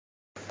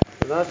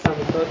Last time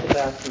we spoke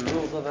about the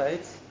rules of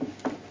eight.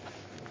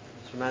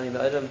 Just reminding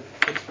the item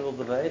 6 rules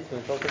of eight.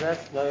 We're going to talk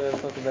about. Now we're going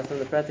to talk about some of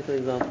the practical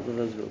examples of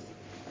those rules.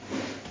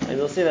 And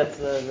you'll see that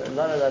a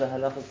lot of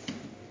halachas,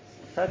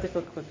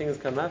 practical things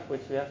come up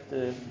which we have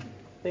to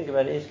think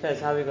about in each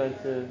case how we're going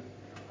to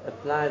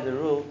apply the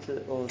rule to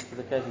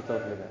the case we're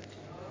talking about.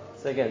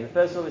 So again, the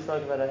first rule we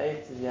spoke about at 8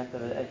 is you have to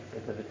have an 8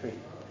 instead of a tree.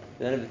 If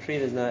you don't have a tree,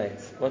 there's no 8.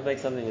 What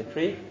makes something a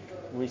tree?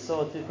 We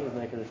saw two things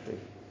make it a tree.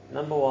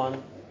 Number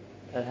one,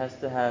 it has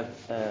to have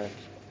a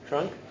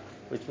trunk,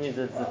 which means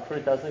that the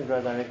fruit doesn't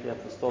grow directly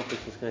up the stalk which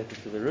is connected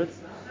to the roots,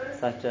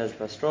 such as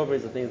by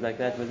strawberries or things like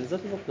that, where there's a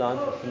little plant,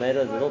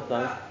 tomatoes, a little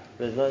plant,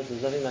 there's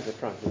nothing like a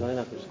trunk, there's nothing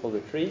like what's called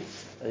a tree,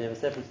 and you have a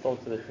separate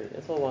stalk to the tree.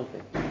 It's all one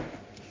thing.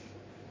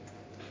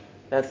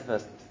 That's the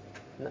first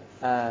thing.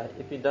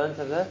 If you don't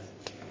have that,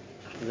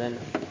 then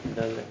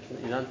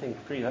you don't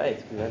think tree or 8,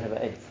 because you don't have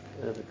an 8,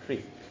 you have a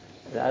tree.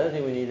 The other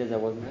thing we need is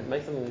that what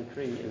makes something a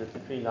tree is that the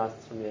tree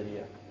lasts from year to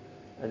year.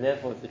 And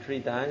therefore, if the tree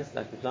dies,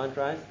 like the plant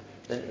dies,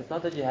 then it's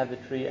not that you have the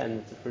tree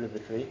and it's the fruit of the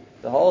tree.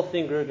 The whole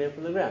thing grew again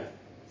from the ground.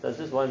 So it's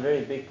just one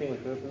very big thing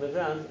which grew from the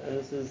ground, and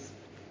this is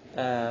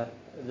the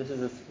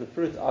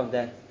fruit of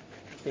that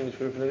thing which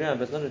grew from the ground.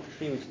 But it's not a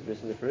tree which is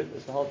producing the fruit;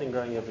 it's the whole thing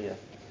growing every year.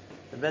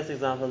 The best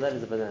example of that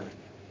is a banana,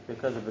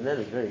 because the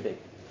banana is very big.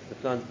 The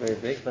plant's very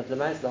big, but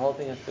the whole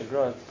thing has to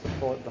grow to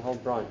support the whole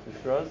branch,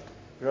 which grows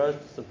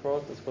to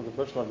support. It's called the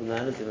bushel of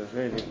bananas. You have a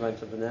very big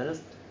bunch of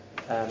bananas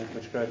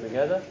which grow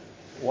together.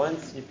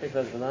 Once you pick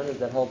those bananas,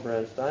 that whole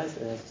branch dies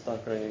and it has to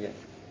start growing again.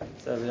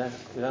 So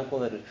we don't call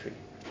that a tree.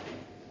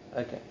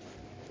 Okay.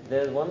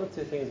 There's one or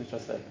two things which are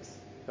surface.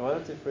 There are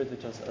one or two fruits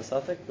which are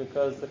suffix,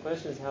 because the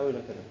question is how we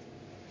look at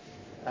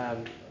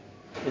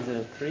it. Is it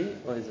a tree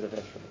or is it a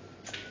vegetable?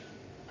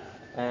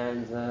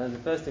 And the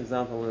first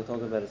example I want to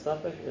talk about a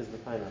suffix is the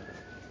pineapple.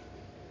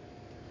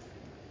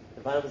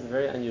 The pineapple is a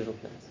very unusual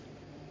plant.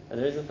 And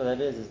the reason for that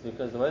is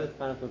because the way that the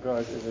pineapple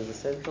grows is there's a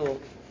central,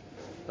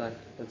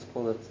 let's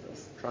call it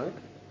a trunk,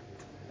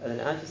 and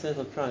then out of the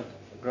central trunk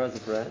grows a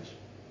branch,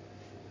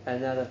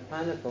 and now the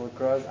pineapple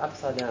grows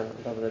upside down on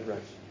top of that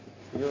branch.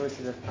 You always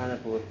see the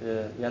pineapple with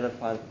the yellow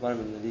part at the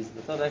bottom and the leaves.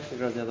 The top actually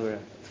grows the other way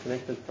around. It's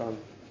connected from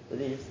the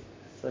leaves,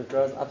 so it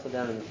grows upside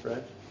down in this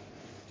branch.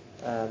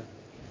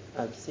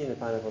 I've seen a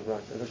pineapple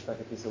branch. It looks like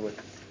a piece of wood.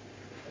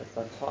 It's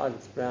like hard,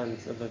 it's brown,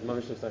 it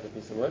looks like a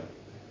piece of wood.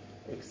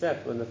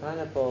 Except when the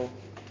pineapple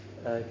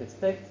gets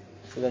picked,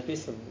 so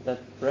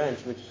that branch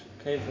which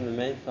came from the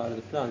main part of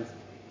the plant,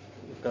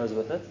 it goes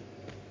with it.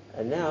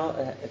 And now,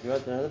 if you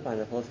want another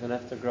pineapple, it's going to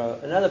have to grow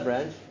another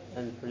branch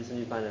and produce a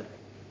new pineapple.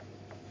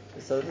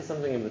 So this is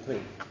something in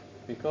between,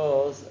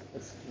 because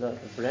the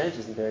branch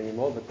isn't there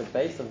anymore, but the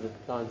base of the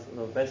plant,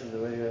 or the base of the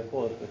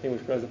the thing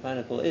which grows the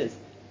pineapple is.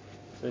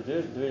 So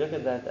do we look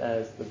at that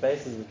as the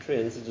base is the tree,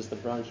 and this is just the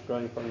branch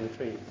growing from the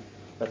tree,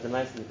 but the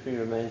base of the tree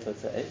remains,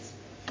 let's say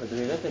 8? Or do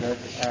we look at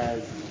it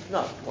as,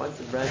 no, once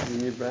the branch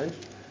is a new branch,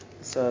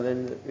 so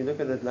then we look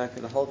at it like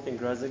the whole thing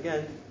grows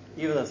again,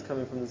 even though it's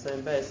coming from the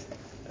same base,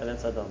 and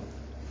that's Adam.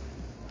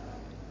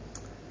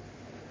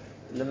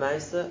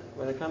 Lemaisa,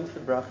 when it comes to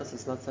brachas,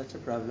 it's not such a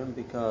problem,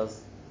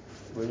 because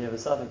when you have a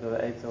suffix of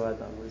 8 or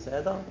Adam, when you say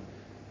Adam,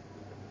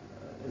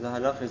 the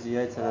halach is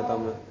Yetz and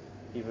Adam,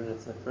 even if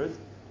it's a fruit,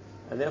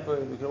 and therefore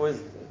we can always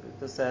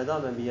just say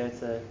Adam and be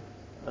Yetz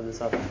on the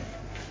suffix.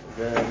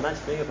 The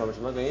much bigger problem, which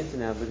I'm not going into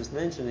now, but just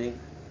mentioning,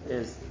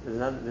 is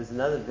there's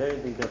another very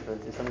big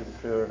difference if something's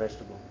a tree or a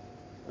vegetable.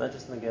 Not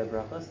just Nagaya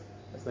brachas,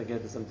 it's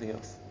Nagaya to something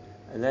else.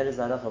 And that is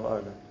the halacha of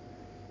Arla.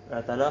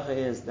 Right, the halacha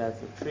is that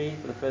the tree,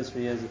 for the first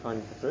 3 years, you can't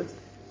eat the fruit.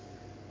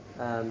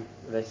 The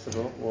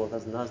vegetable, well, it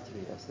doesn't last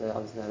 3 years, so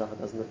obviously the halacha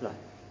doesn't apply.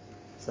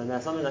 So now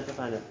something like a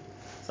pineapple,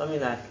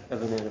 something like a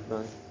banana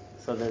plant,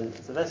 so then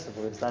it's a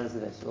vegetable, it's started as a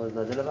vegetable, it's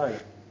not a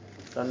dilavarga.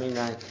 Something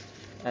like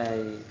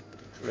a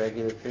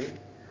regular tree,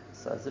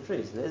 so it's a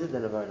tree, so there is a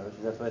dilavarga, which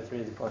is that's why 3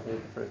 years you can't eat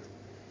the fruit.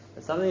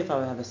 But something, if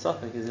I have a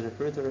suffix, is it a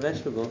fruit or a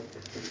vegetable?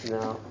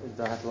 Now,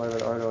 do I have to worry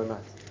about Arla or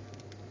not?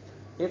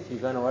 If you're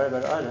going to worry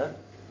about Arla,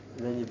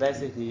 then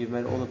you've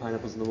made all the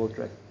pineapples in the world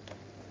great.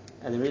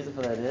 And the reason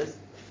for that is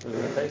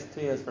because it takes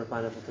 2 years for a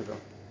pineapple to grow.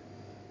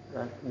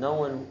 Right? No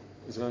one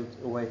is going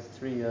to wait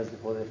 3 years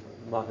before they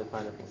market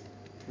pineapples.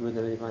 You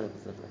wouldn't have any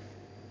pineapples that way.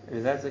 And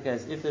if that's the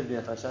case, if there'd be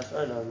a chashash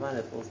Arla of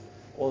pineapples,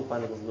 all the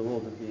pineapples in the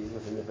world would be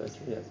within the first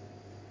 3 years.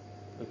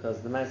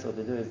 Because the master, what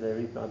they do is they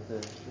replant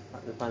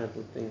the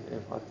pineapple thing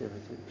after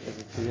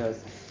every 2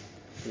 years.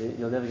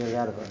 You'll never get it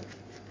out of it.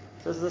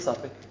 So this is a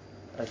suffix.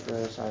 That's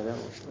a shayla.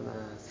 When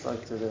I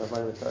spoke to the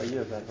Rabbi with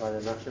you about why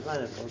they're not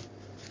pineapples,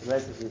 he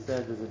basically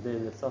said there's a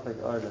din that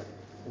suffix order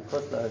in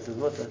Kosla is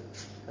mutter,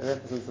 and then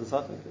since the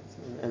suffix,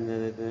 and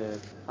the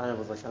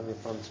pineapples are coming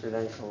from Sri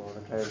Lanka or the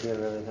Caribbean,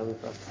 where they're coming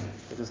from.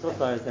 If the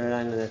Kosla is they're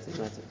in that's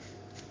mutter.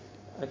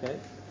 Okay,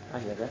 I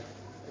hear that.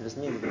 It just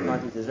means that you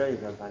can't eat Israeli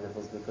grown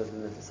pineapples because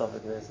then there's a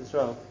suffix and there's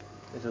Israel.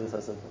 It isn't so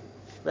simple.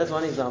 That's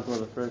one example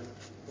of a fruit,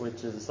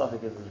 which is a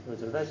suffix is a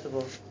fruit or a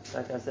vegetable.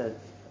 Like I said,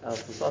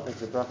 else the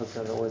suffix, the bracha is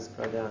going to always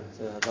go down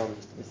to Adam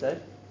just to be safe.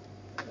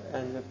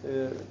 And you have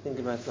to think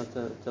about it not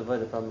to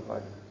avoid the problem of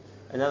Adam.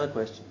 Another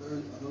question. Are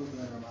those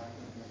that are marked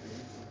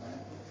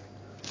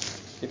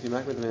If you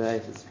mark with an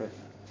 8, it's straight. It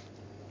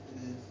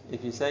is.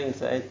 If you're saying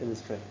it's an 8, then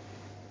it's straight.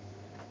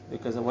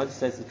 Because once you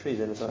say it's a tree,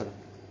 then it's order.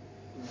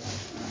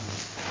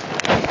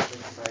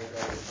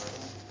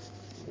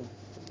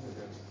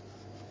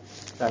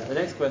 Right, the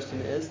next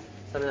question is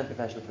something like a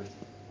passion fruit.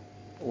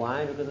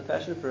 Why? Because the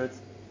passion fruit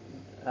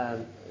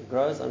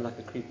grows on like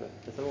a creeper.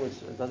 It's something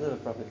which doesn't have a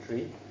proper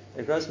tree.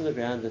 It grows from the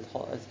ground. It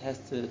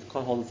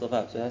can't hold itself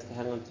up, so it has to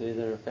hang on to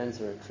either a fence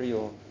or a tree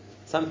or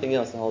something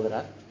else to hold it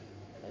up.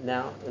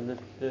 Now,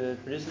 the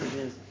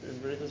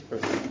producer's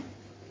fruit.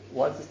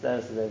 What's the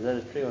status of that? Is that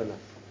a tree or not?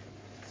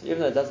 So even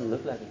though it doesn't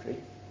look like a tree,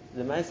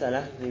 the Ma'aseh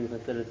halachically we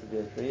consider it to be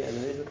a tree, and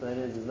the reason for that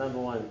is number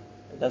one,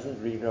 it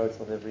doesn't regrow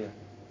itself every year.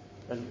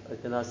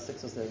 It can last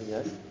 6 or 7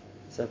 years.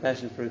 So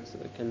passion fruit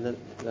can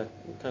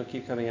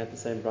keep coming out the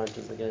same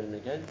branches again and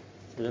again.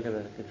 So you look at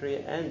it like a tree,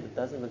 and it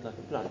doesn't look like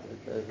a plant.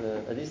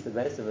 At least the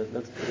base of it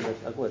looks pretty much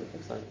like wood. It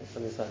looks like it's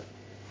on the side.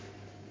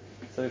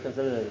 So we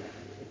consider it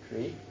a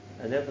tree,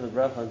 and therefore the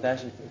bracha on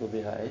passion fruit will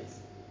be ha'etz.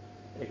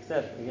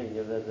 Except, again, you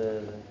have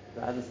the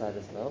other side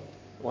as well.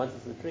 Once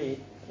it's a tree,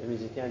 it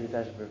means you can't do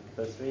passion fruit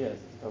for the first 3 years.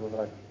 It's from a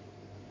garden.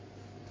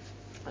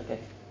 Okay,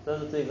 so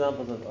those are two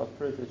examples of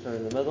fruit which are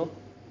in the middle.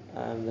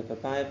 The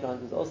papaya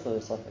plant is also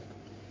a suffix.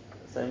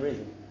 Same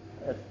reason.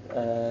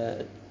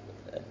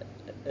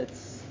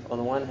 It's on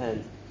the one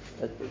hand,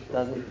 it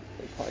doesn't.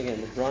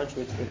 Again, the branch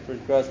which the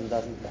fruit grows and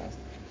doesn't last.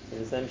 So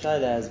the same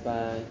shayla as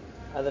by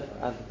other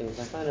things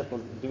like pineapple.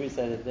 Do we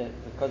say that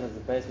because of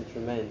the base which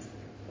remains,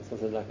 it's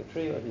considered like a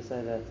tree, or do you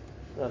say that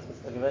no,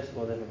 it's like a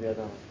vegetable, then it would be a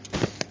dama?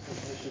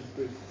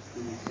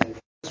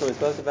 What we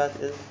spoke about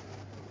is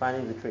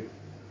finding the tree.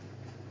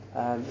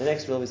 The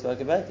next rule we spoke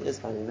about is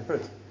finding the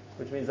fruit,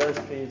 which means those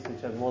trees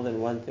which have more than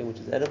one thing which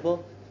is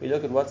edible, we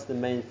look at what's the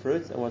main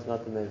fruit and what's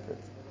not the main fruit.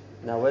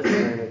 Now, where's the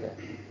renegade?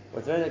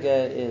 What's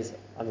renegade is,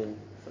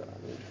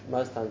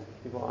 most times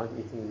people aren't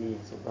eating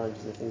leaves or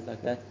branches or things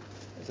like that,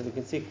 so we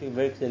can see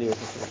very clearly what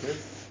the fruit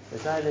is. The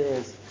shayla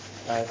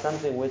is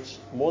something which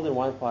more than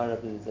one part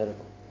of it is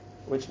edible,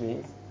 which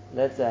means,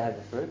 let's say I have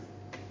the fruit.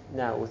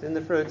 Now, within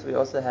the fruit, we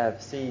also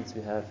have seeds,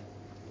 we have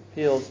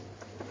peels.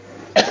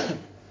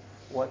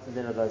 What's the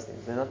din of those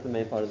things? They're not the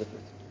main part of the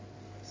fruit.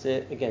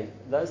 So again,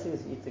 those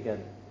things you eat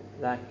together,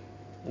 like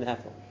an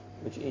apple,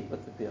 which you eat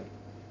with the peel,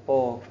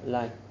 or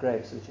like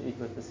grapes, which you eat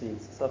with the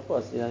seeds. So of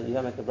course, you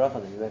don't make a bracha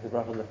on them. You make a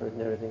bracha on the fruit,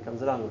 and everything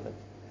comes along with it.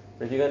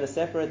 But if you're going to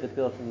separate the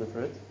peel from the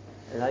fruit,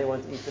 and now you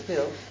want to eat the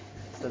peel,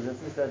 so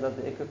this is not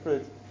the ikka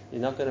fruit,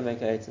 you're not going to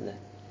make a eitz in that.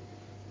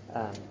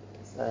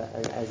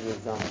 And as an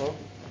example,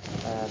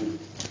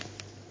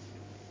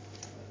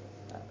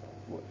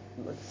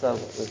 so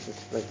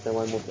let's say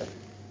one more thing.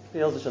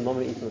 Peels which are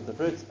normally eaten with the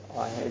fruit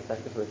are it's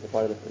like the fruit, they're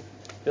part of the fruit.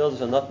 Peels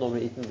which are not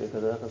normally eaten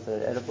because they're not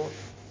considered edible,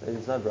 then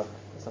it's no bracha.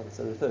 It's not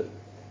considered food.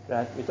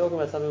 Right? We're talking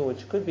about something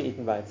which could be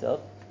eaten by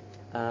itself,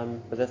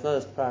 but that's not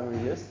its primary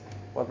use.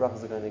 What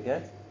brachas are going to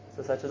get?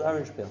 So such as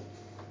orange peel.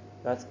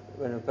 Right?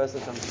 When a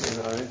person comes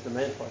to an orange, the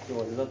main part you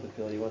want is not the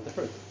peel, you want the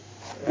fruit.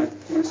 Right?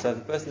 So if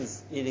the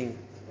person's eating,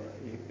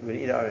 when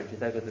you eat an orange, you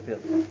take out the peel.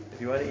 If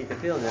you want to eat the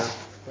peel now,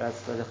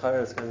 that's the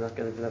chayra is not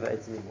going to deliver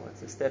eitz anymore.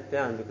 It's a step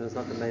down because it's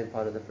not the main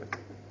part of the fruit.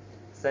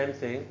 Same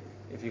thing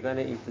if you're going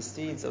to eat the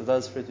seeds of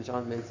those fruit which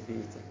aren't meant to be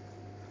eaten.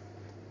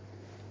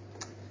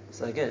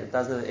 So again, it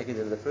doesn't have the ekid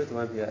of the fruit, it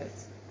won't be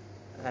eitz.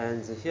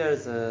 And here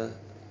is I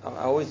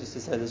always used to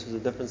say this was a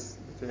difference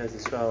between Eretz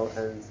Yisrael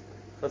and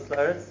Chutz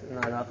La'aretz in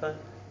the halacha.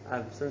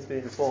 I've since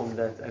been informed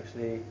that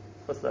actually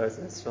Chutz La'aretz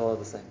and Eretz Yisrael are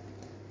the same.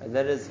 And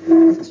that is, in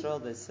Eretz Yisrael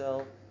they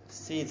sell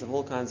seeds of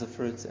all kinds of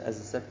fruits as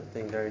a separate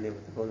thing very near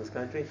what they call in this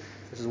country,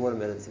 such as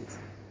watermelon seeds.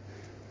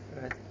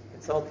 Right? They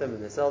sell them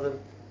and they sell them.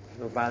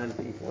 People buy them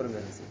to eat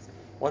watermelon seeds.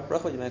 What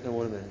bracha would you make on a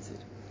watermelon seed?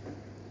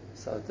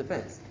 So it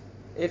depends.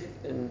 If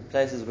in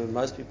places where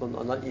most people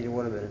are not eating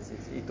watermelon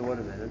seeds, eat the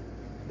watermelon,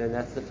 then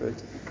that's the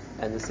fruit,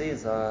 and the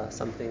seeds are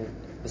something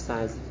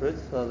besides the fruit,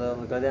 so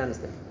they'll go down a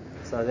step.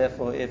 So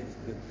therefore, if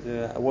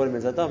the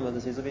watermelons are done,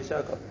 the seeds will be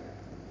shokov.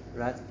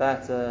 Right?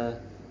 But in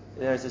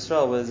Eretz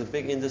Yisrael, where there's a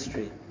big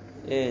industry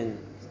in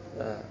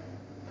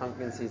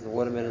pumpkin seeds and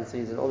watermelon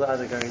seeds and all the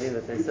other garanim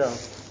that they sell,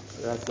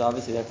 that's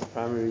the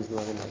primary reason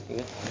why they're making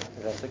it.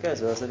 If that's the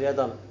case, or else it'll be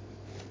Adam.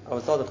 I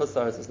was told in Chutz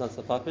La'aretz it's not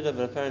so popular,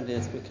 but apparently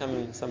it's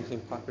becoming something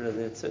popular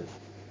there too,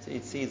 to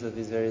eat seeds of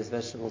these various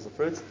vegetables or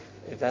fruits.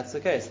 If that's the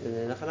case, then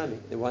they're nachalami.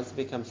 It wants to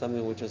become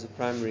something which is a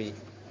primary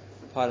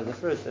part of the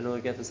fruit, then it will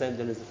get the same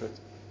din as the fruit.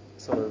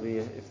 So it'll be,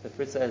 if the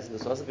fruit says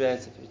this will also be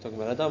eitz, if you're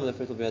talking about Adam, the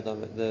fruit will be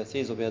Adam, the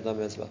seeds will be Adam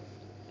as well.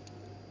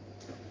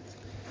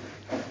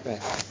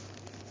 Right.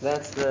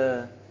 That's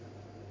the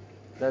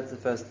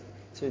first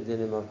two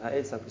dinim of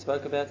ha'etz like we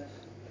spoke about.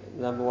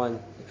 Number one,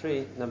 the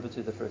tree. Number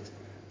two, the fruit.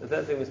 The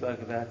third thing we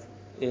spoke about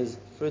is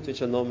fruit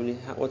which are normally,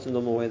 what's the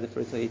normal way the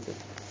fruits are eaten?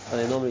 Are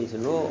they normally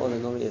eaten raw or are they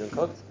normally eaten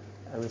cooked?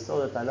 And we saw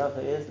that the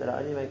halacha is that I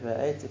only make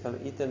ha'etz if I'm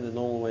eating them the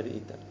normal way to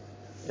eat them.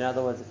 In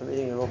other words, if I'm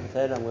eating a raw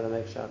potato, I'm going to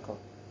make shakol,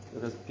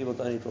 because people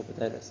don't eat raw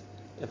potatoes.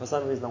 If for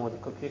some reason I want to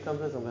cook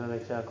cucumbers, I'm going to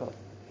make shakol,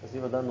 because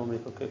people don't normally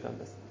cook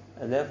cucumbers.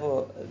 and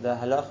therefore the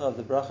halacha of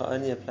the bracha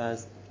only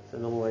applies to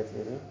the normal way of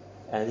eating.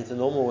 And if the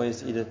normal way is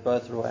to eat it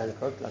both raw and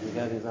cooked, like we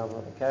gave the example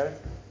of a carrot,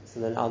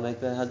 so then I'll make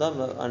the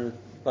hadama on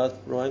both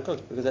raw and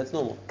cooked because that's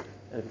normal.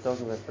 And if you're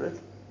talking about fruit,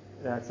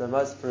 so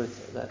most fruits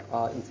that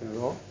are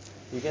eaten raw,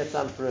 you get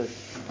some fruit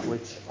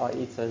which are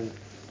eaten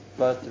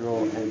both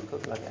raw and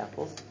cooked, like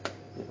apples.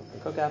 People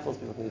can cook apples,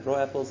 people can eat raw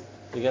apples.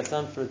 You get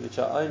some fruit which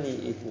are only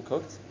eaten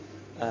cooked.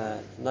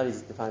 Not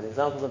easy to find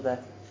examples of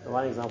that. The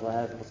one example I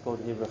have was called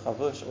in Hebrew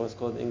chavush, or it's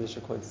called in English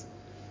a quince.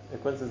 A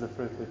quince is a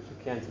fruit which you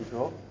can't eat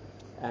raw,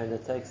 and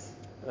it takes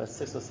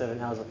 6 or 7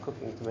 hours of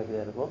cooking to make it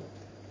edible,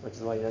 which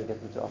is why you don't get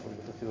them too often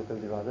because people can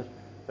be bothered.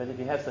 But if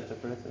you have such a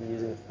fruit and you're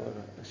using it for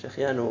a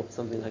shechian or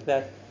something like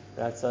that,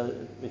 right? So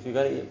if you're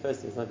going to eat it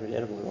first, it's not really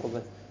edible at all.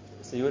 But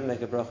so you wouldn't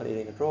make a bracha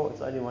eating it raw.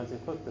 It's only once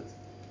you've cooked it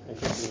and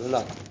cooked it a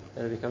lot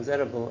that it becomes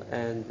edible,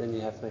 and then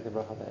you have to make a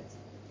bracha for it.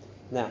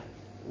 Now,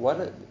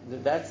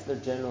 that's the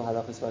general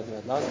halacha we spoke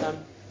about last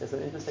time. There's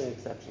some interesting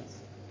exceptions.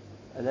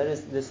 And that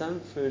is, there's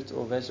some fruit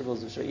or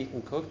vegetables which are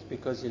eaten cooked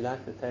because you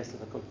like the taste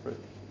of a cooked fruit.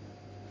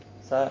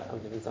 So, I'll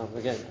give you an example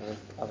again.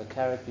 Of a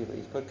carrot, people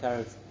eat cooked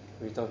carrots.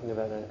 If you're talking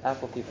about an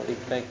apple, people eat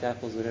baked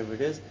apples, whatever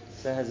it is.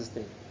 So it has this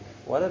thing.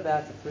 What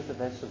about a fruit or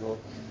vegetable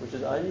which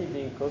is only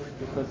being cooked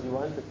because you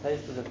want the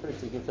taste of the fruit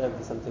to give flavor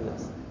to something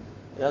else?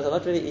 You know, I'm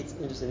not really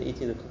interested in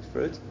eating the cooked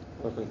fruit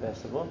or cooked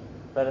vegetable,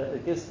 but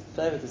it gives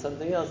flavor to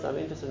something else. I'm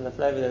interested in the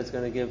flavor that it's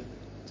going to give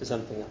to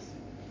something else.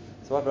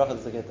 So what bracha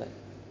does it get there?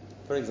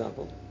 For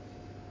example,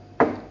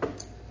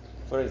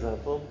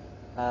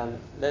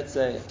 let's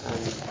say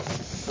I'm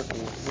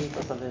cooking meat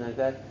or something like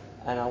that,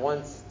 and I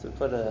want to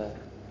put a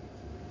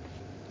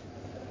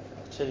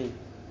chili,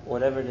 or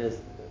whatever it is,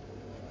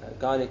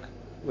 garlic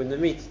with the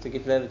meat to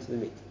give flavor to the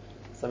meat,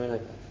 something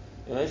like that.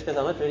 In which case,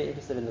 I'm not really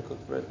interested in the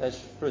cooked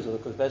fruit or the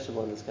cooked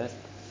vegetable in this case.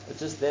 It's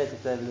just there to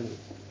flavor the meat.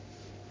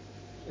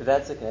 If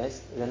that's the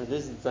case, then it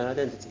loses its own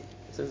identity.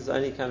 Since it's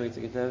only coming to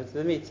give flavor to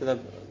the meat, so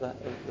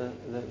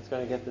it's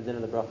going to get the din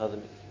of the bracha of the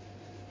meat.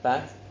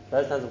 But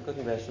those kinds of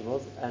cooking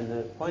vegetables, and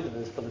the point of it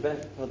is for the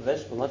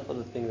vegetable, not for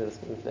the thing that it's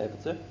giving flavor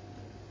to.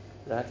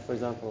 Right? For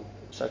example,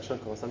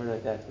 shakshuka or something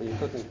like that, where you're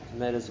cooking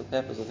tomatoes or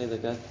peppers or things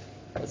like that,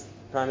 it's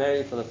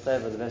primarily for the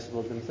flavor of the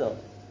vegetables themselves.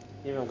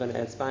 Even if I'm going to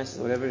add spices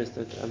or whatever it is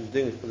that I'm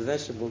doing it for the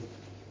vegetables,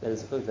 then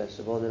it's a cooked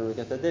vegetable, and then we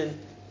get that in,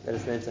 that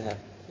it's meant to have.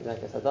 In that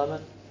case, hadama,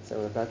 so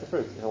we'll apply to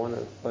fruit. If I want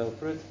to boil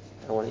fruit,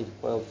 I want to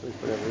eat boiled fruit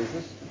for whatever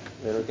reason,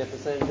 then we'll get the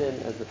same din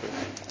as the fruit.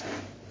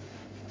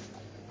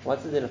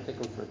 What's the din of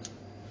pickled fruit?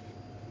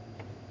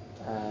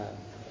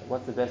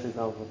 What's the best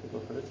example of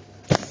pickled fruit?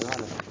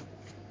 Banana.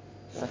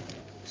 Right?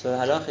 So the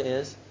halacha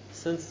is,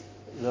 since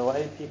the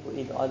way people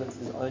eat olives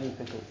is only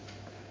pickled,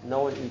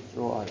 no one eats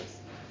raw olives.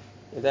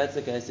 If that's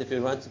the case, if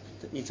you want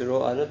to eat a raw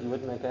olive, you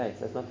wouldn't make a eitz.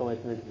 That's not the way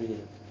it's meant to be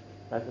eaten.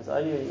 Right? It's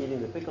only when you're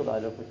eating the pickled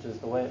olive, which is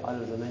the way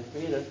olives are meant to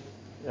be eaten,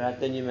 right,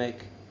 then you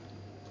make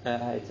a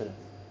eitz in it.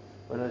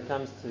 When it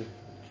comes to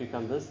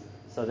cucumbers,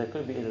 so they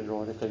could be eaten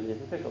raw, they could be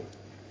eaten pickled.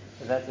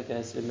 If that's the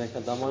case, you'd make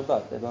a dam on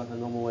both. They're both a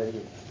normal way to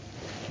eat.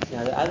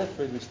 Now the other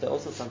fruit, which they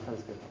also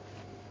sometimes pickle,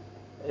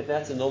 if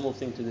that's a normal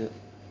thing to do,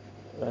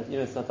 right, even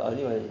if it's not the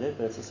only way to eat it,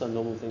 but it's also a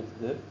normal thing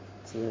to do,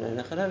 so then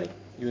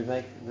you would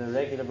make the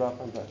regular bracha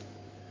on both.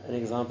 An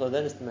example of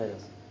that is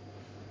tomatoes.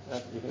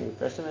 Right? You can eat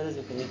fresh tomatoes,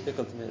 you can eat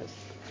pickled tomatoes.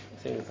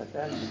 Things like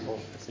that, or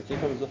so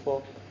cucumbers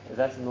before. If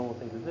that's a normal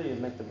thing to do,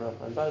 you'd make the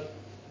bracha on both,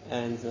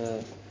 and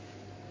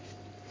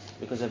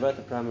because they're both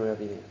the primary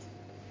of eating it.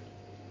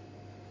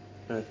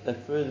 Right? A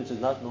fruit which is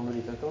not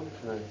normally pickled,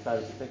 and I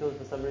decided to pickle it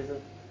for some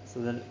reason,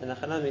 so then in a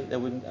chanami, I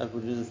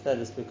would lose its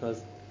status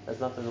because that's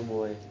not the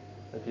normal way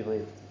that people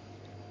eat it.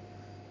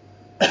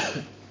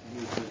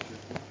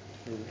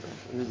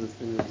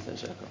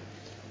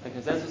 Okay,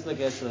 so that's just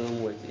the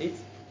normal way to eat.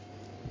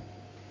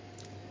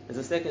 There's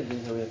a second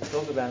thing that we have to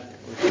talk about,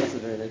 which is also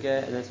very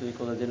nageh, and that's what we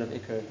call the din of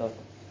ikar and tafel,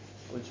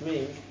 which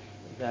means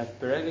that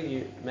wherever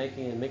you're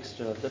making a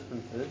mixture of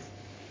different foods,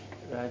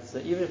 right? So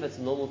even if it's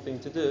a normal thing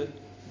to do,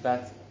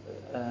 but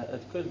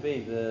it could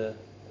be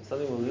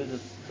something will lose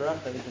its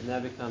bracha if it now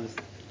becomes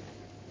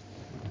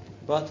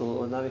bottle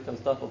or now becomes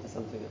tafel to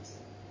something else,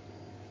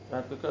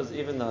 right? Because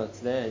even though it's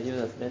there, even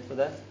though it's meant for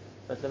that,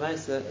 but the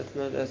ma'aseh,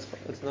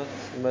 it's not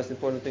the most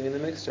important thing in the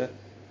mixture,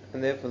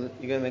 and therefore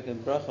you're going to make a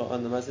bracha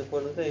on the most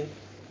important thing,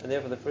 and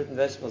therefore the fruit and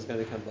vegetables is going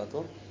to become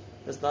bottle.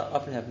 This not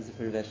often happens to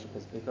fruit and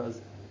vegetables because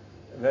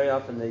very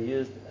often they're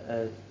used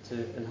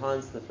to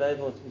enhance the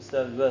flavor, to be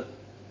served with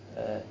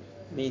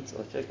meat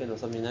or chicken or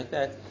something like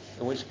that.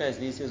 In which case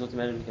these things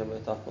automatically become a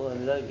tafel,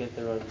 and they don't get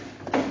their own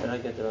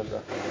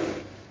bracha.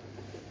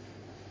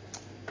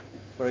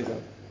 For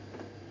example,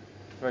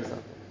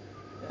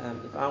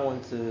 if I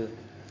want to,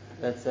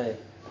 let's say,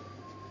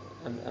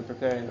 I'm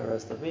preparing a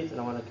roast of meat and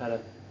I want to cut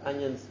up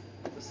onions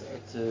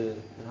to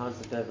enhance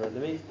the flavor of the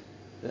meat,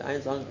 the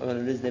onions aren't going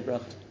to lose their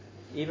bracha.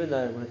 Even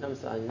though when it comes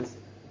to onions,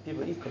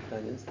 people eat cooked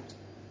onions,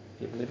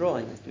 people eat raw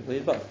onions, people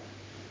eat both.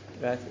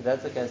 Right? If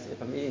that's the case,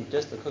 if I'm eating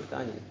just a cooked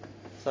onion,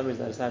 for some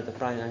reason I decided to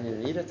fry an onion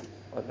and eat it,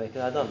 I'd make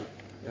an adam.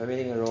 If I'm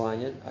eating a raw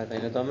onion, I'd make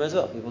an adam as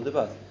well. People do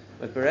both.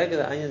 But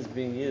regular onion is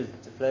being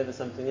used to flavor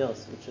something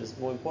else, which is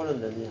more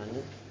important than the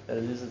onion, that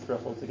it loses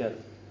bracha altogether.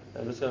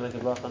 I'm just going to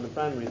make a bracha on the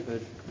primary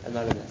food and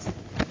not on this.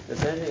 The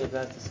same thing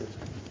applies to soup.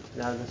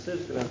 Now the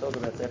soups we're going to talk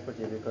about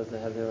separately because they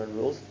have their own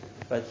rules.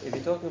 But if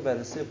you're talking about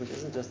a soup which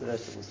isn't just a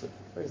vegetable soup,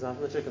 for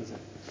example, a chicken soup,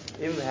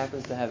 even if it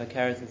happens to have a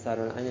carrot inside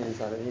or an onion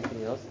inside or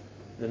anything else,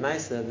 the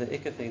maisa, the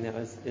ikka thing now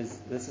is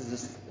this is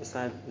just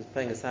is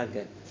playing a side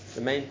game.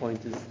 The main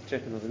point is the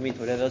chicken or the meat,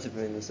 whatever else you're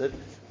putting in the soup.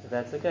 If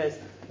that's the case,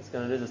 it's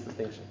going to lose its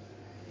distinction.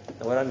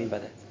 Now what do I mean by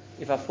that?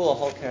 If I pull a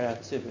whole carrot out of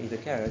the soup and eat a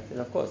carrot, then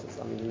of course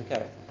I'm eating the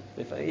carrot.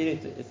 But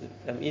if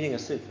I'm eating a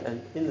soup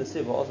and in the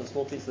soup are also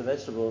small pieces of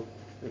vegetable,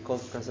 we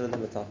consider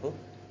them a tapul.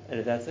 And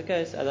if that's the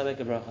case, I don't make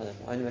a bracha on them.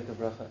 I only make a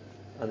bracha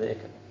on the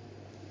ikka.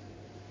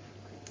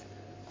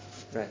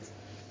 Right.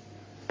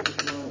 There's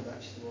a lot of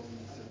vegetables in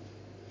the soup.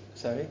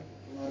 Sorry?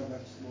 A lot of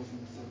vegetables in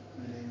the soup.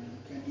 Meaning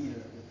you can't eat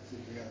it with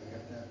soup together. You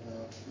have to have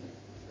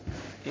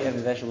the... You have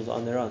the vegetables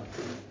on their own.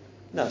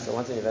 No, so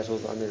once your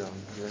vegetables are on their own,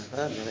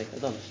 you make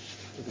adon.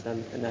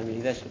 And I'm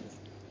eating vegetables.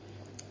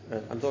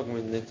 Right. I'm talking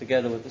when they're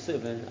together with the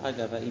soup, and I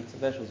eat some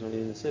vegetables when I'm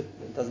eating the soup.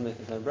 It doesn't make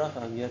the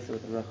bracha, I'm yet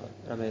with the bracha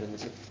that I made in the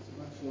soup.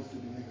 So much supposed to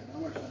be making. How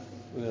much time?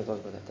 We're going to talk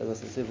about that. As I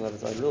said, soup will have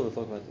its own rule, we'll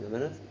talk about it in a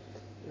minute.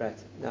 Right.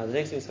 Now, the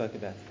next thing we spoke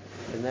about,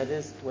 and that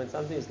is when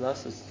something is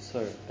lost as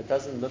sorry, it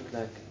doesn't look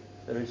like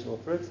the original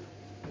fruit.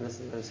 And this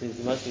is going to see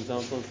the most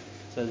examples,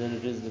 so then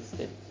it is with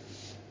stem.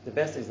 The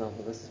best example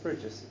of this is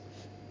fruit juice.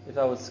 If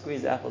I would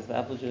squeeze apples for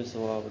apple juice,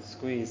 or I would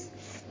squeeze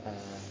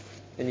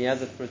any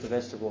other fruit or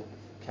vegetable,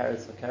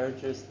 carrots for carrot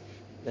juice,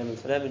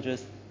 lemons for lemon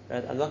juice,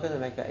 right? I'm not going to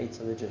make an 8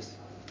 on the juice,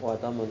 or a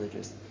dam on the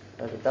juice.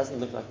 Right? It doesn't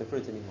look like the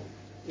fruit anymore.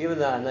 Even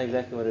though I know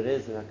exactly what it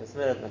is, and I can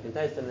smell it, and I can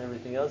taste it, and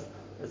everything else,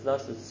 it's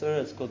lost its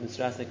surah, it's called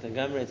Nisrasik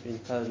Lagamra, it's been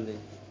totally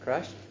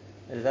crushed.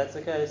 And if that's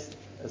the case,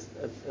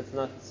 it's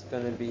not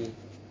going to be,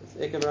 it's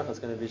ikka bracha, it's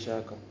going to be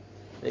shakal.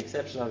 The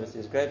exception obviously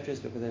is grape juice,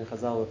 because then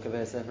Chazal will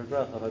kaveh sefer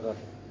bracha v'agatim.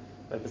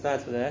 But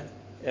besides for that,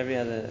 every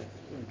other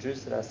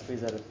juice that I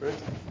squeeze out of fruit,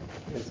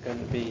 it's going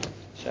to be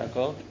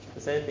shakal.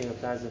 The same thing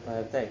applies if I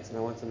have dates, and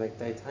I want to make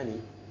date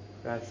honey.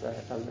 Right, so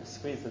if I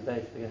squeeze the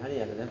dates to get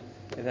honey out of them,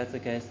 if that's the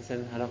case, the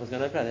same halakha is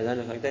going to apply. They don't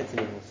look like dates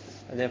anymore,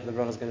 and therefore the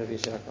bracha is going to be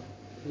shakal.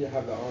 You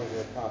have the orange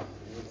on top.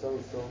 Even so,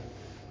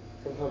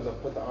 sometimes I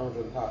put the orange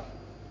on top.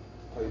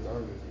 I use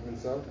oranges. Even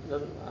so?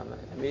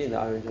 I'm eating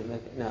the oranges.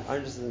 No,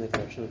 oranges is an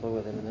exception. We'll talk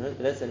about that in a minute.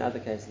 But let's say in other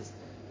cases,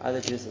 other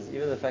juices,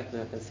 even the fact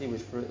that I can see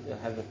which fruit,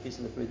 I have a piece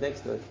of the fruit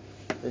next to it,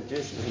 the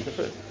juice isn't the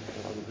fruit.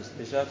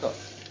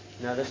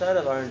 Now the shade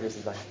of orange juice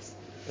is like this.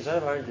 The shade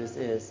of orange juice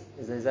is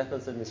exactly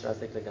the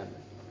Nisrasik Lagamra.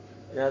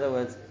 In other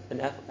words, an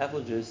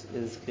apple juice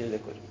is clear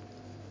liquid.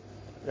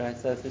 Right,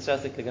 so it's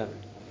Nisrasik Lagamra.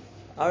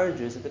 Orange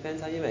juice, it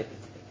depends how you make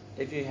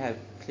it. If you have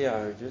clear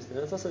orange juice,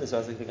 then it's also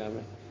Nisrasik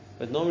Lagamra.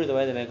 But normally the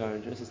way they make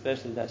orange juice,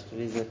 especially in Ashton,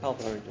 is they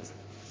pulp oranges.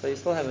 So you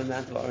still have an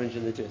amount of orange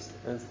in the juice.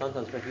 And it's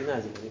sometimes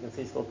recognizable. You can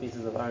see still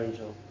pieces of orange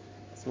or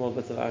small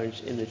bits of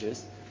orange in the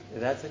juice.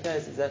 If that's the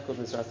case, is that called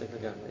Nisrasik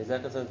Lagamra? Is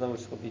that something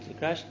which is completely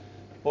crushed?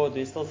 Or do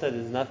you still say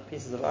there's enough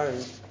pieces of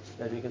orange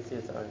that you can see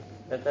it's orange?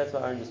 That's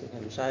why oranges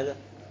became a shayla.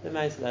 The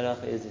mace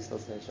laracha is you still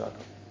say shakal.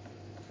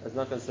 It's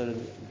not considered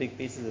big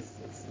pieces,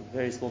 it's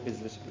very small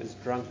pieces which is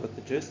drunk with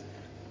the juice,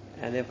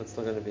 and therefore it's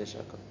still going to be a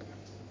shakal.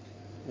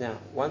 Now,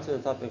 once we're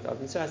on the topic of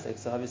Nisrasik,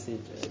 so obviously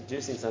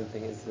juicing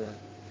something is the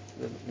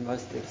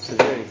most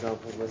severe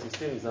example, the most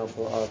extreme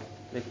example of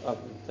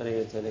turning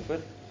it into a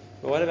liquid.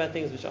 But what about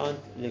things which aren't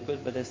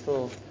liquid but they're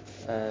still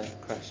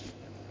crushed,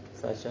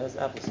 such as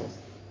applesauce?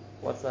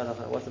 What's the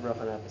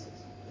bracha on applesauce?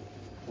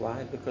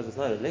 Why? Because it's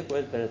not a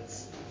liquid, but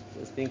it's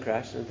being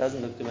crushed and it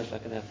doesn't look too much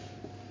like an apple.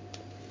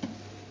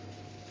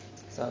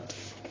 So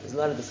there's a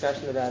lot of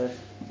discussion about it.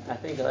 I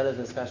think a lot of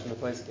the discussion of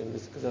poskim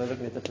is because they were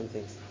looking at different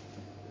things.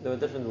 There were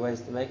different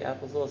ways to make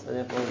applesauce, and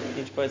therefore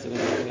each poskim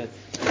was looking at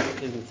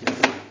his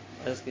material.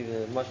 I'll just give you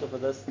a mashal for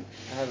this.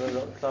 I have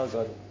a cloud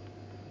garden,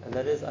 and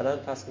that is I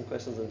don't ask him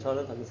questions on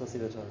cholent unless I see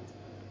the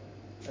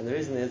cholent. And the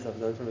reason is, I've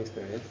learned from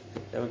experience,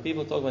 that when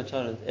people talk about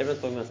cholent,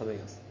 everyone's talking about something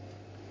else.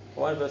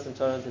 For one person,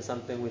 cholent is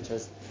something which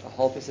has a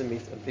whole piece of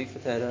meat, a big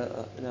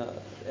potato,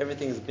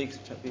 everything is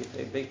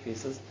big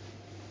pieces.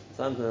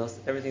 Something else,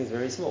 everything is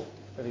very small.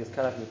 Everything is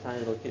cut up into tiny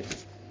little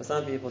cubes. For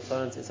some people,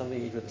 cholent is something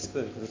you eat with a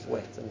spoon because it's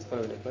wet and it's full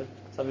of liquid.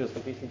 Some people it's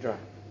completely dry.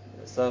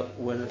 So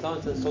when the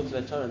scientist talks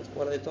about cholent,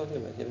 what are they talking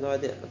about? You have no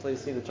idea. Until you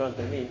see the cholent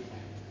they mean,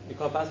 you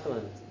can't pass on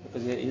it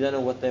because you don't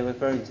know what they're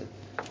referring to.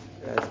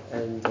 Right?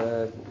 And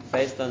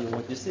based on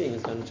what you're seeing,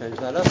 it's going to change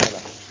the halacha.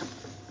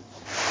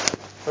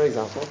 For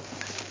example,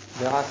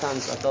 there are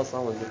times I tell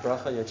someone the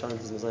bracha your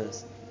cholent is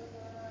mazonos.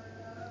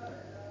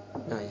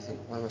 Now you think,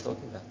 what am I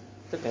talking about?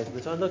 Depends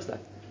what the cholent looks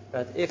like.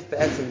 Right? If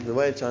the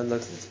way cholent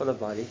looks, it's full of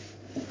body,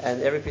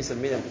 and every piece of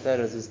meat and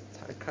potatoes is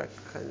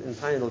in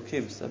tiny little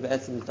cubes, so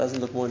it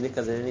doesn't look more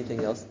nicker than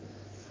anything else,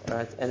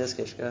 right? And it's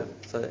kishka,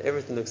 so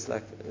everything looks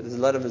like there's a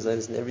lot of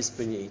mazonos in every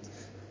spoon you eat.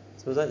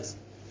 It's mazonos.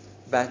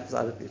 But for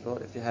other people,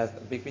 if you have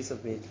a big piece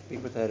of meat,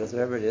 big potatoes,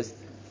 whatever it is,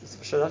 it's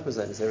for sure not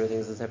mazonos. Everything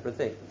is a separate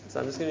thing.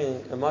 So I'm just giving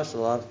you a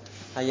marshal of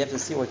how you have to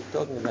see what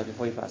you're talking about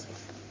before you pass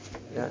it.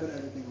 Yeah. Put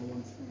everything on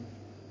one spoon.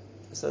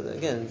 So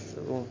again,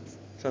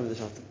 show me the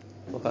chart.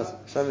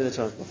 Show me the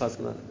chart.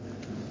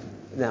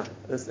 Now,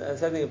 the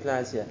same thing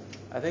applies here.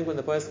 I think when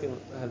the poskim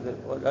have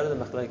a lot of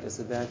the machlokes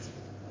about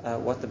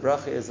what the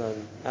bracha is on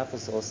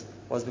applesauce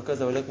was because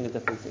they were looking at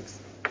different things.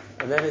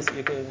 And that is,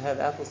 you can have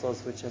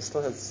applesauce which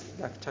still has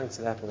like chunks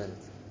of apple in it,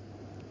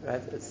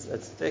 right? It's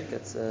thick.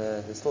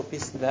 There's still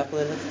pieces of apple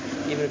in it,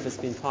 even if it's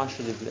been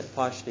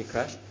partially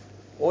crushed.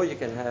 Or you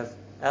can have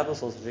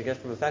applesauce which you get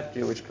from a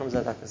factory, which comes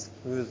out like a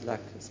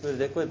smooth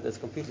liquid that's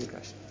completely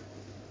crushed.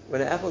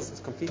 When an apple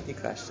is completely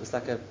crushed, it's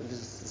like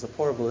it's a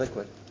pourable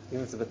liquid.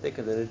 Even if it's a bit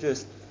thicker than a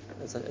juice,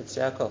 it's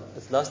charcoal.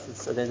 It's lost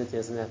its identity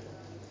as an apple.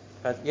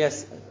 Right?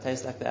 Yes, it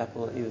tastes like the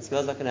apple, it even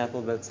smells like an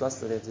apple, but it's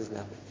lost its identity as an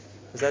apple.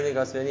 The same thing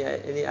goes for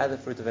any other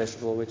fruit or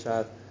vegetable which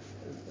I've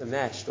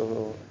mashed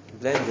or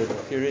blended or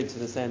pureed to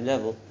the same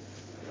level.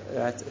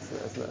 Right?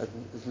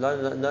 It's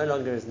no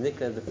longer as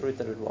nicker the fruit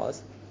that it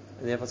was,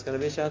 and therefore it's going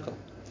to be charcoal.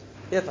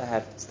 If I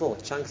have still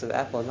chunks of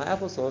apple in my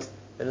applesauce,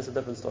 then it's a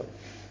different story.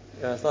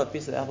 If I still have a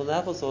piece of apple in the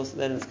applesauce,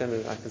 then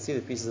I can see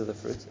the pieces of the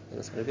fruit, and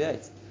it's going to be 8.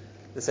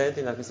 The same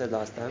thing, like we said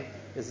last time,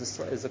 is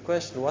the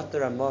question what the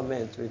Ramah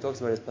meant when he talks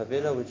about his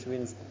pavila, which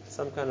means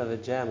some kind of a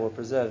jam or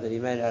preserve that he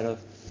made out of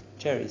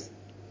cherries.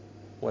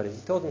 What is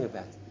he talking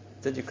about?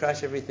 Did you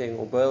crush everything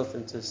or boil it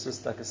into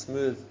just like a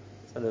smooth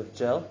sort of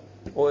gel,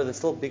 or are there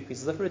still big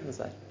pieces of fruit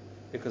inside?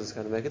 Because it's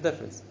going to make a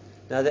difference.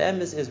 Now the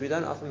emes is we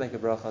don't often make a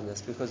bracha on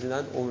this because we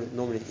don't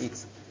normally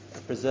eat a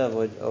preserve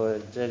or a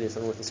jelly or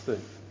something with a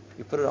spoon.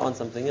 You put it on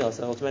something else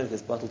and automatically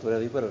it's bottled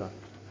whatever you put it on.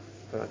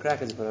 Put it on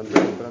crackers, you put it on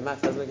bread, you put it on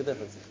mats, it doesn't make a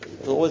difference.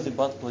 It'll always be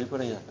bottled when you put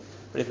it in.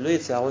 But if you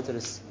say I wanted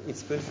to eat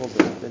spoonfuls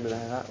of it,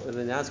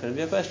 then now it's going to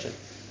be a question.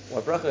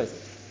 What bracha is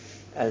it?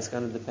 And it's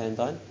going to depend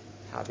on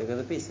how big are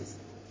the pieces.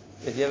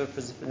 If you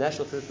have a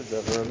natural fruit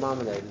preserve or a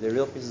marmalade, there are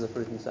real pieces of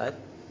fruit inside,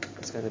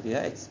 it's going to be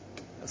 8. It's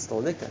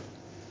still nicker.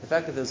 The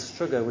fact that there's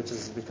sugar which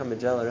has become a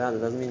gel around it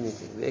doesn't mean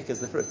anything. The ick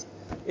is the fruit.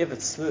 If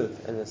it's smooth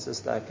and it's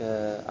just like,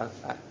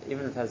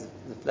 even if it has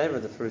the flavor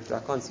of the fruit, I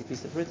can't see a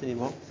piece of fruit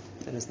anymore,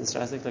 then it's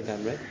nisrasik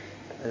lagamre,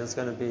 and it's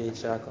going to be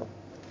charcoal.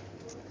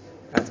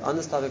 Right, on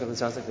this topic of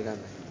nisrasik lagamre,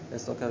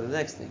 let's talk about the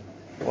next thing.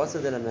 What's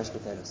the din of mashed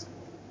potatoes?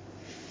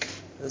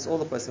 That's all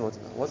the person wants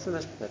to know. What's the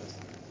mashed potatoes?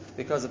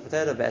 Because a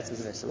potato bats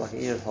is a vegetable. I can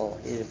eat it whole,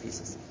 eat it in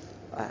pieces.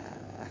 I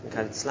can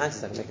cut it into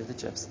slices, I can make it into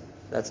chips.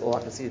 That's all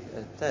I can see a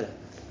potato.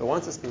 But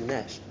once it's been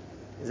mashed,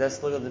 is that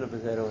still a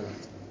potato or not?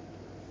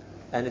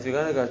 And if you're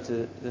going to go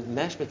to the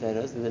mashed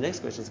potatoes, then the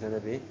next question is going to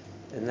be,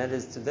 and that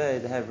is today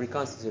they have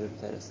reconstituted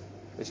potatoes,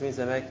 which means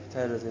they make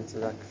potatoes into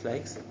like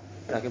flakes.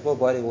 And I can pour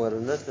boiling water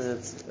in it, and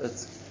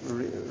it's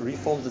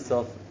reformed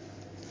itself.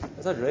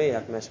 It's not really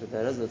like mashed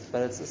potatoes,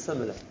 but it's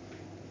similar.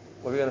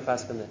 What are we going to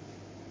fast from there?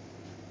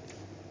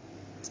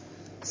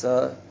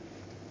 So,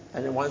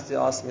 and then once you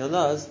ask me on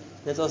those,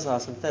 let's also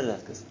ask some potato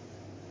latkes,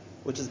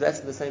 which is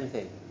basically the same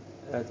thing.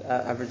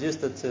 I've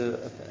reduced it to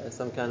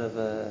some kind of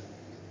a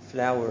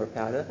flour or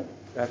powder.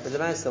 Right? But the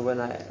master, when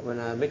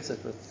I mix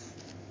it with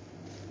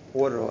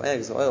water or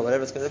eggs or oil,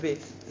 whatever it's going to be,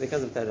 it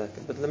becomes a potato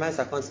latke. But the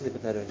master, I can't see the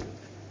potato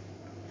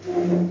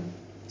anymore.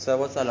 So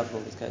what's the halach in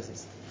all these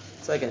cases?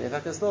 So again, if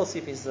I can still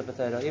see pieces of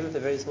potato, even if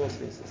they're very small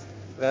pieces,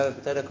 if I have a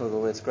potato kugel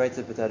where it's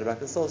grated potato, but I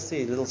can still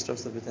see little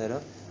strips of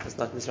potato, it's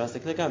not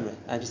nisrasik legamre.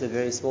 I just have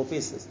very small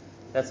pieces.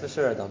 That's for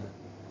sure adama.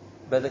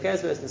 But the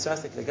case where it's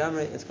nisrasik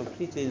legamre, it's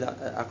completely,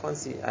 I can't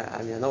see,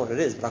 I know what it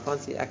is, but I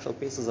can't see actual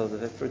pieces of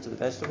the fruit of the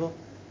vegetable.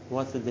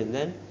 What's the din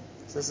then?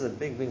 So this is a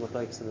big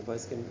machlokes in the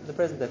poskim, the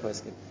present day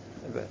poskim.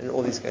 In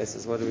all these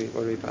cases, what do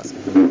we pass?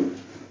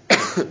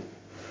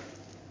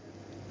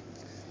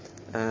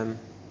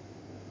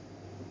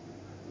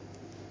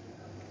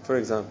 For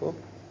example,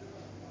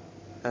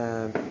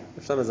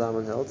 if Shlomo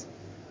Zalman held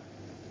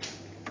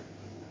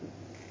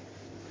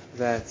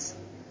that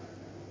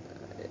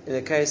in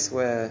a case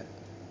where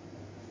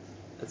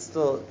it's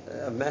still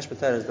mashed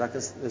potatoes, but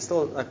there's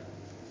still like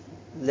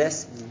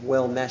less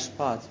well mashed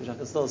parts, which I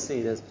can still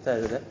see there's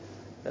potato there,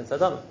 that's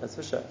adama, that's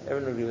for sure.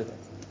 Everyone will agree with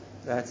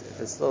that. Right?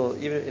 If it's still,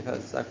 even if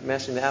it's like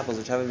mashing the apples,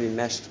 which haven't been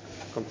mashed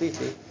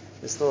completely,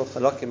 there's still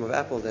halakim of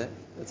apple there.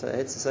 It's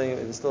saying if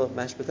it's still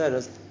mashed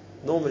potatoes,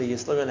 normally you're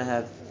still going to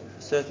have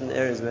certain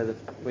areas where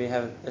you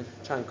have a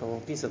chunk or a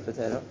piece of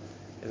potato.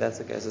 If that's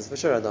the case, it's for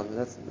sure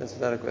adama. That's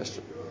without a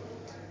question.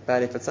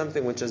 But if it's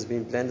something which has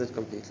been blended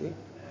completely,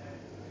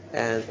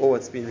 or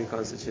it's been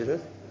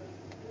reconstituted,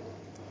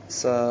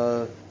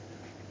 so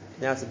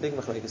now it's a big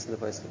machlokes in the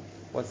poskim.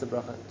 What's the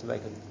bracha to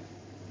make it?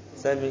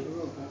 Same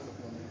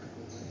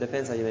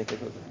depends how you make a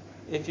kugel.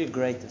 If you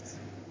grate it,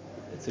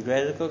 it's a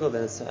grated kugel,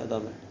 then it's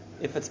adama.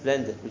 If it's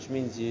blended, which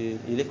means you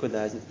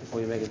liquidize it before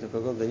you make it a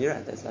kugel, then you're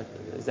right. That's like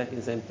exactly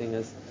the same thing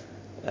as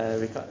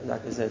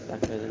like I said,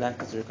 like the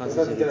lactose reconstituted. It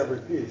doesn't get every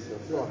piece. You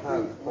still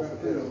have whole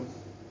potatoes.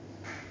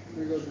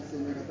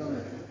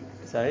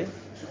 Sorry?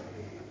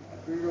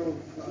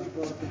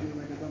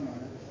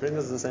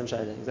 Pringles is the same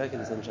shaila, exactly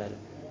the same shaila.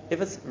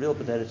 If it's real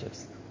potato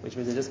chips, which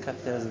means they just cut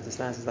potatoes into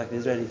slices like the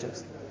Israeli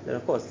chips, then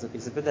of course it's a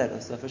piece of potato,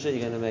 so for sure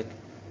you're going to make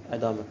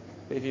adama.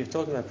 But if you're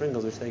talking about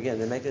Pringles, which again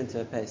they make it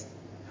into a paste,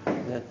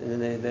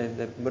 and then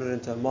they put it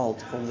into a mold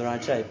to form the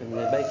right shape, and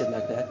they bake it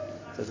like that,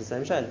 so it's the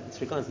same shape. It's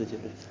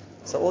reconstituted.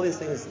 So all these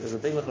things, there's a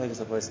big machlokes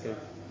of poskim,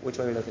 which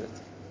way we look at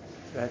it.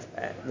 Right?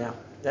 Now,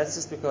 that's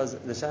just because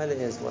the shaila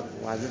is,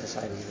 why is it the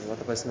shaila? What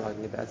the person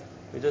arguing about?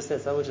 We just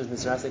said, so which is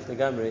Nisrasik the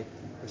Gamri,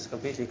 which is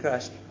completely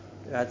crushed,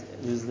 right,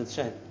 loses its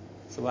shape.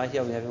 So why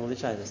here are we having all the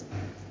shailas?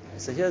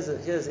 So here's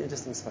an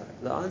interesting story.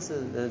 The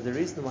answer, the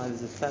reason why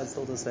there's a fad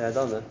still to say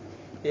Adama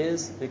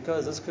is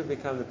because this could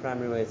become the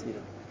primary way it's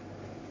eaten.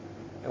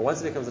 And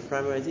once it becomes the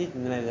primary way it's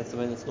eaten, then maybe that's the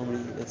way it's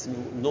the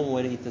normal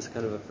way to eat this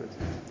kind of a fruit,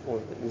 or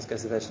in this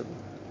case a vegetable.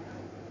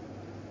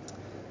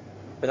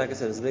 But like I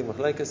said, there's a big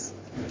machlokes.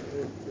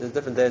 There's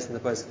different days in the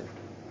poskim.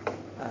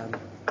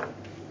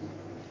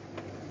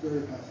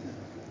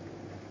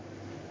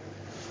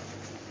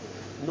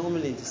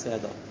 Normally to say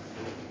Adam.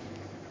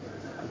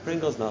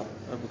 Pringles no,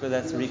 because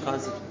that's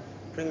reconstituted.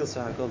 Pringles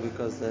shackle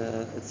because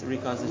it's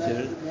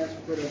reconstituted.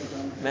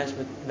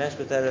 Mashed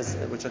potatoes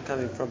which are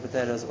coming from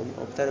potatoes, or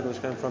potatoes which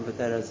are coming from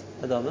potatoes,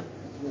 Adama.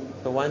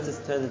 But once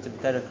it's turned into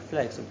potato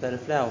flakes or potato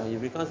flour, you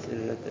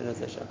reconstitute it and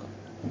it's a shackle.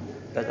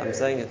 But I'm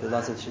saying it, there's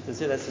lots of shittas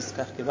here, that's just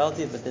kach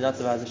kivalti, but there are lots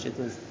of other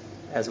shittas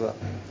as well.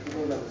 The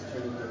one that was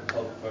turned into a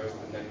pulp first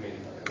and then made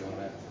into one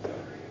after.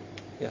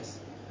 Yes.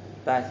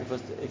 But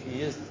if you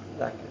used,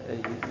 like,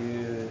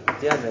 you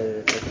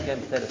dehydrated it, it became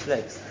potato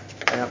flakes,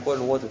 and I poured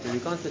in water to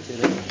reconstitute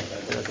it, then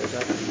that's a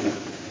shackle.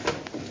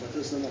 But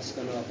this is not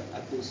kind of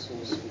apple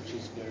sauce, which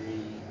is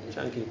very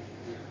Chunky.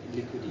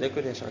 liquidy.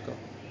 Liquid and shackle.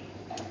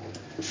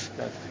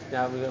 Okay.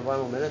 Now we've got 1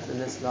 more minute, and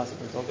this is the last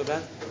one we'll talk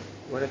about.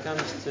 When it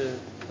comes to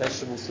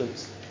vegetable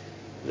soups,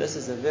 this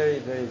is a very,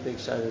 very big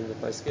shadow in the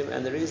poskim,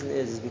 and the reason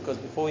is because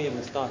before we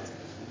even start,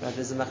 right,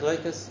 there's a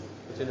machlokes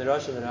between the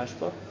Rosh and the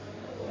Rashba,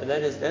 and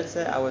that is, let's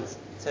say I would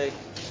take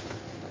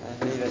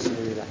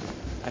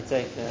I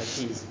take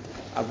peas,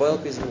 I boil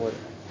peas in water,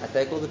 I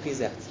take all the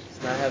peas out,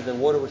 so now I have the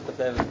water with the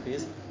flavor of the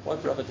peas.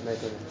 What bracha to make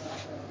on it?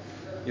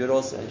 You would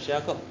also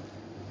shakol.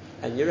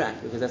 And you're right,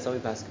 because that's how we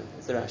pass it.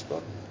 It's the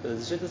Rashba. But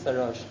there's a shittas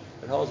Rosh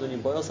that holds when you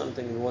boil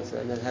something in water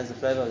and it has the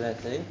flavor of that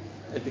thing,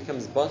 it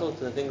becomes bottled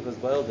to the thing it was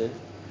boiled in,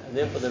 and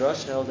therefore the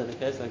Rosh held in a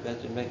case like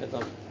that you make a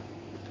dom.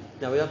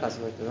 Now we are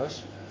passing like the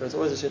Rosh, but it's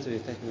always a shittas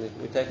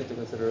we take into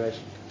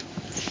consideration.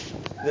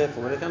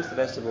 Therefore, when it comes to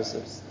vegetable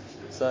soups,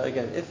 so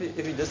again, if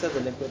you just have the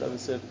liquid of the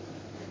soup,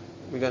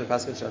 we're going to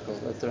pass with shakol.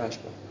 That's the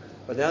Rashba.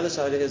 But now the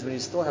shaila is when you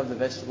still have the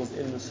vegetables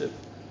in the soup,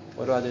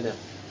 what do I do now?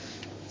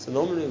 So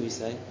normally we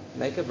say,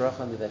 make a bracha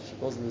on the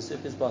vegetables and the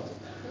soup is bottled.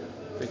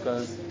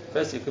 Because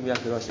first it could be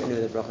like the Rosh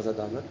anyway, the brachas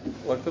adama,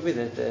 or it could be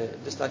that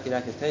just like you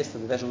like a taste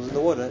of the vegetables in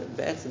the water,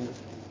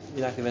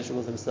 you like the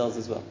vegetables themselves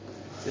as well.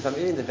 So if I'm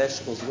eating the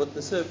vegetables with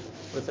the soup,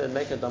 we'll say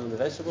make a dam on the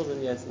vegetables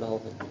and you answer the whole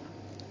thing.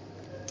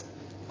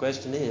 The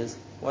question is,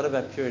 what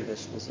about pureed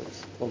vegetable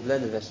soups or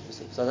blended vegetable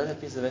soups? So I don't have a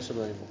piece of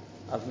vegetable anymore.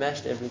 I've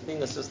mashed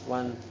everything, it's just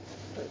one,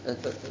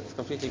 it's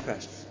completely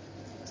crushed.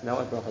 So now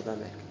what bracha do I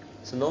make?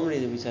 So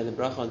normally we say the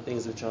bracha on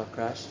things which are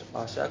crushed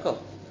are shakol.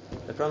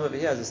 The problem over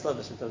here is a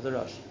slavish in terms of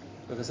Rosh.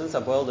 Because since I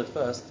boiled it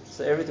first,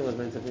 so everything was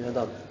meant to be in a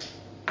dam.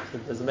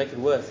 It doesn't make it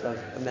worse if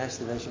I've mashed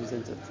the vegetables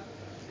into it.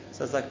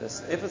 So it's like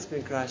this. If it's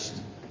been crushed,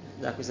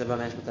 like we said by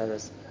mashed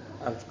potatoes,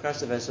 I've crushed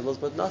the vegetables,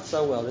 but not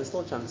so well. There's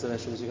still chunks of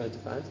vegetables you're going to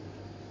find.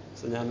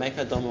 So now make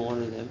a dam on one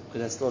of them,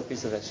 because that's still a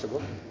piece of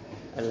vegetable.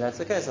 And if that's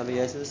the case, I'll be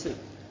yes to the soup.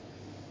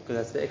 Because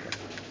that's the ikar.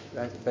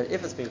 Right? But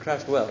if it's been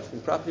crushed well, it's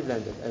been properly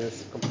blended, and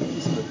it's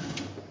completely smooth,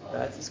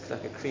 right? It's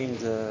like a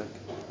creamed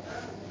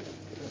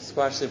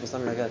squash soup or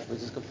something like that,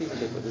 which is completely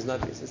liquid, there's no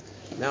pieces.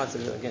 Now it's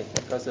again,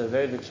 it goes to a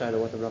very big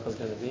shadow what the bracha is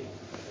going to be.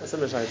 A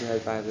similar shadow you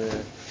had by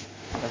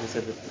like we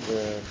said,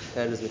 the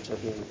potatoes which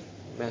have been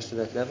mashed to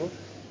that level.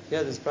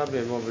 Yeah, there's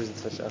probably more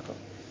reasons for shakol.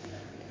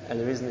 And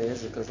the reason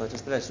is because it's not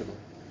just the vegetable.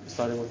 You're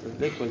starting with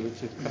the liquid,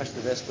 which you've crushed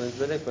the vegetable into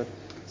the liquid.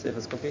 So if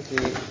it's completely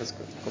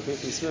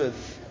smooth,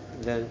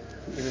 then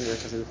even like I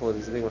said before,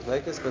 there's a big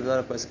machlokes, but a lot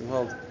of places can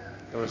hold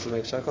that one should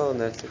make shakol, and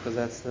that's because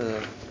that's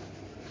a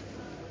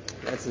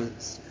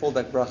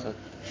fallback bracha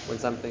when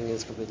something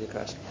is completely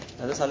crushed.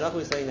 Now this halach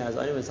we're saying now is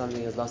only when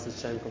something has lost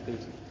its shame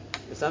completely.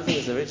 If something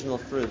is the original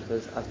fruit,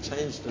 but I've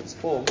changed its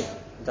form,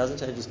 it doesn't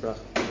change its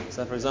bracha.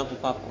 So for example,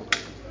 popcorn.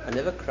 I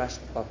never crushed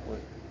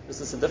popcorn.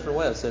 This is a different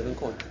way of serving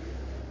corn.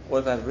 Or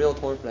if I have real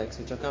cornflakes,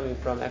 which are coming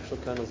from actual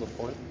kernels of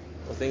corn,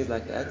 or things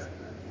like that,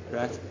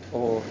 right?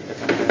 Or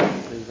if I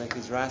have like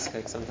these rice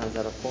cakes sometimes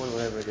out of corn, or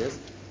whatever it is,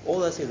 all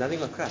those things, nothing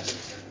got crushed.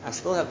 I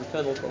still have the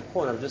kernel of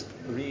corn. I've just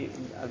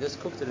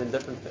cooked it in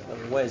different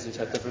ways, which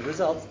have different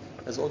results.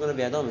 It's all going to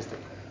be adomistic.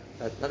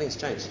 But nothing's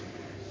changed.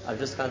 I've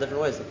just found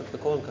different ways to cook the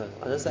corn kernel.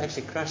 Unless I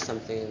actually crush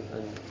something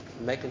and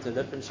make it into a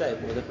different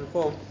shape or a different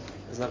form,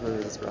 it's not going to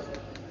be this bracha.